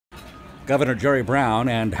Governor Jerry Brown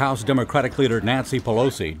and House Democratic leader Nancy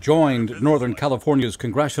Pelosi joined Northern California's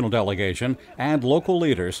congressional delegation and local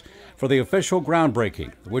leaders for the official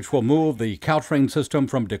groundbreaking, which will move the Caltrain system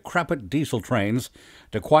from decrepit diesel trains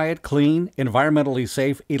to quiet, clean, environmentally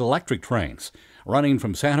safe electric trains, running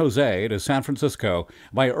from San Jose to San Francisco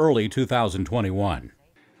by early 2021.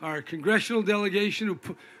 Our congressional delegation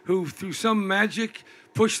who through some magic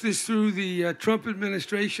pushed this through the Trump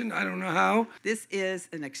administration. I don't know how. This is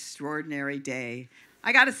an extraordinary day.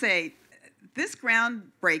 I got to say, this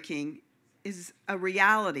groundbreaking is a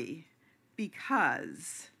reality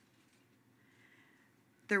because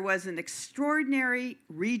there was an extraordinary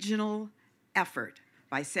regional effort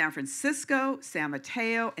by San Francisco, San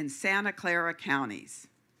Mateo, and Santa Clara counties.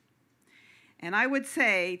 And I would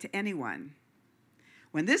say to anyone,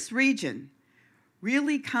 when this region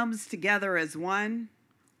really comes together as one,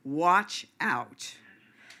 watch out.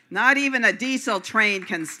 Not even a diesel train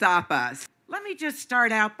can stop us. Let me just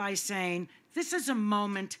start out by saying this is a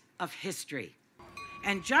moment of history.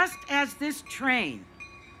 And just as this train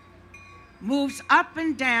moves up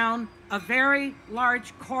and down a very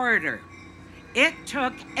large corridor, it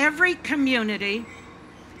took every community,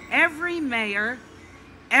 every mayor,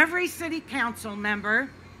 every city council member,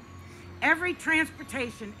 every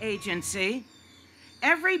transportation agency,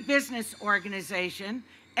 every business organization,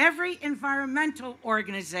 every environmental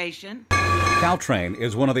organization. Caltrain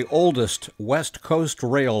is one of the oldest West Coast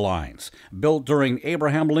rail lines, built during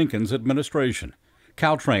Abraham Lincoln's administration.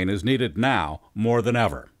 Caltrain is needed now more than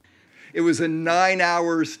ever. It was a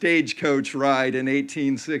 9-hour stagecoach ride in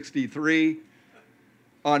 1863.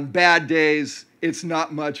 On bad days, it's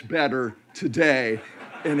not much better today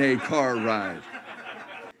in a car ride.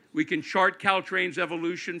 We can chart Caltrain's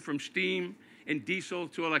evolution from steam and diesel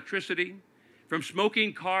to electricity, from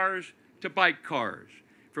smoking cars to bike cars,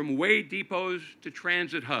 from way depots to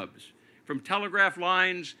transit hubs, from telegraph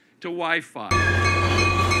lines to Wi-Fi.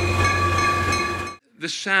 The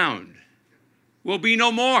sound will be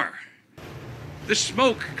no more. The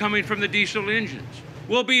smoke coming from the diesel engines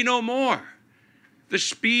will be no more. The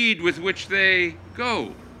speed with which they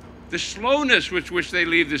go, the slowness with which they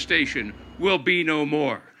leave the station will be no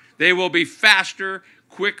more. They will be faster,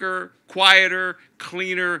 quicker, quieter,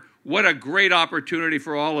 cleaner. What a great opportunity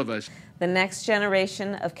for all of us. The next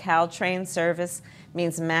generation of Caltrain service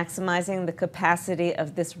means maximizing the capacity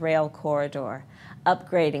of this rail corridor,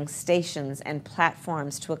 upgrading stations and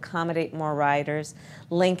platforms to accommodate more riders,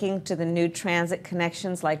 linking to the new transit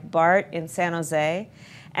connections like BART in San Jose,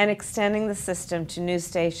 and extending the system to new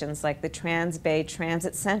stations like the Millbrae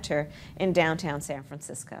Transit Center in downtown San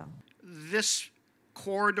Francisco. This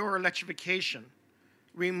corridor electrification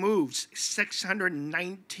removes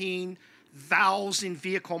 619,000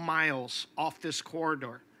 vehicle miles off this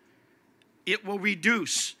corridor. It will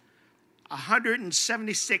reduce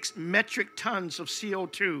 176 metric tons of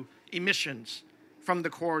CO2 emissions from the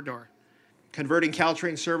corridor. Converting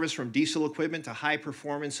Caltrain service from diesel equipment to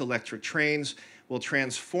high-performance electric trains will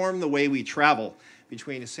transform the way we travel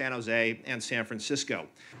between San Jose and San Francisco.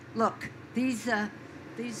 Look, these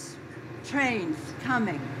trains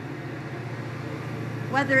coming,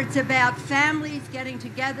 whether it's about families getting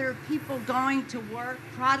together, people going to work,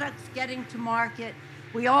 products getting to market,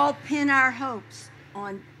 we all pin our hopes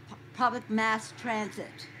on public mass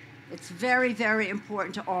transit. It's very, very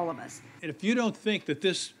important to all of us. And if you don't think that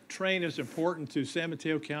this train is important to San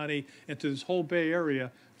Mateo County and to this whole Bay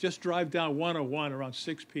Area, just drive down 101 around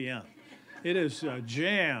 6 p.m. It is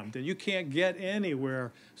jammed, and you can't get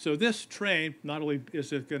anywhere. So this train, not only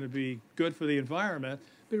is it going to be good for the environment,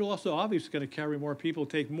 but it also obviously going to carry more people,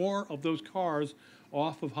 take more of those cars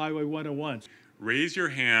off of Highway 101. Raise your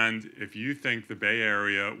hand if you think the Bay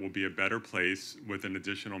Area will be a better place with an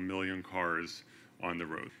additional 1 million cars on the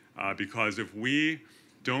road. Because if we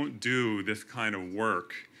don't do this kind of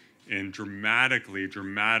work in dramatically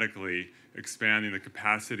expanding the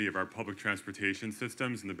capacity of our public transportation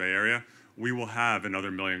systems in the Bay Area, we will have another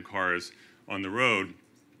 1 million cars on the road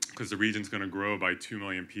because the region's going to grow by 2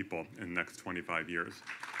 million people in the next 25 years.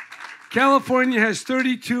 California has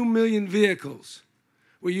 32 million vehicles.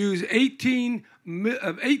 We use 18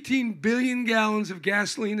 billion gallons of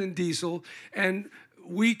gasoline and diesel, and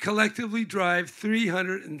we collectively drive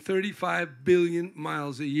 335 billion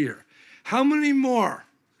miles a year. How many more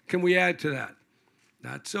can we add to that?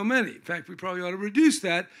 Not so many. In fact, we probably ought to reduce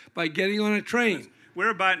that by getting on a train. We're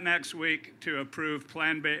about next week to approve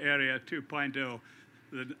Plan Bay Area 2.0,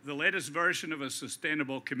 the latest version of a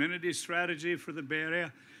sustainable community strategy for the Bay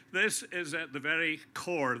Area. This is at the very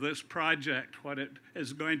core, this project, what it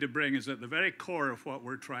is going to bring is at the very core of what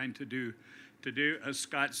we're trying to do to do as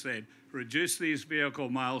Scott said, reduce these vehicle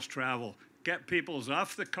miles traveled, get peoples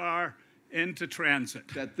off the car into transit.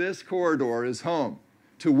 That this corridor is home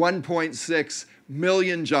to 1.6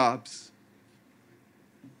 million jobs.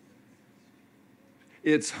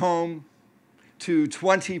 It's home to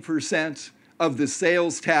 20% of the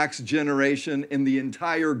sales tax generation in the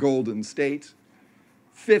entire Golden State,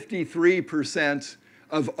 53%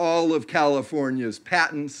 of all of California's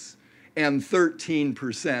patents, and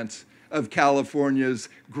 13% of California's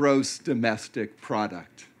gross domestic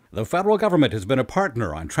product. The federal government has been a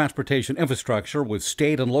partner on transportation infrastructure with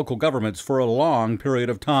state and local governments for a long period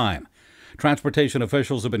of time. Transportation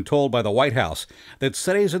officials have been told by the White House that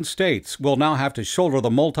cities and states will now have to shoulder the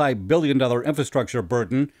multi-billion-dollar infrastructure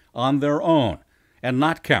burden on their own and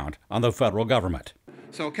not count on the federal government.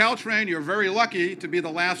 So Caltrain, you're very lucky to be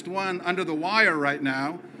the last one under the wire right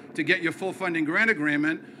now to get your full funding grant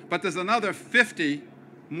agreement, but there's another 50,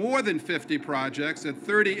 more than 50 projects at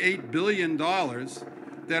 $38 billion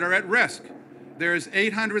that are at risk. There's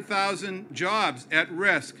 800,000 jobs at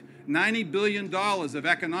risk, $90 billion of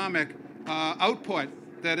economic output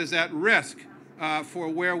that is at risk for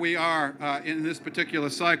where we are in this particular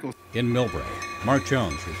cycle. In Millbrae, Mark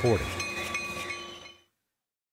Jones reporting.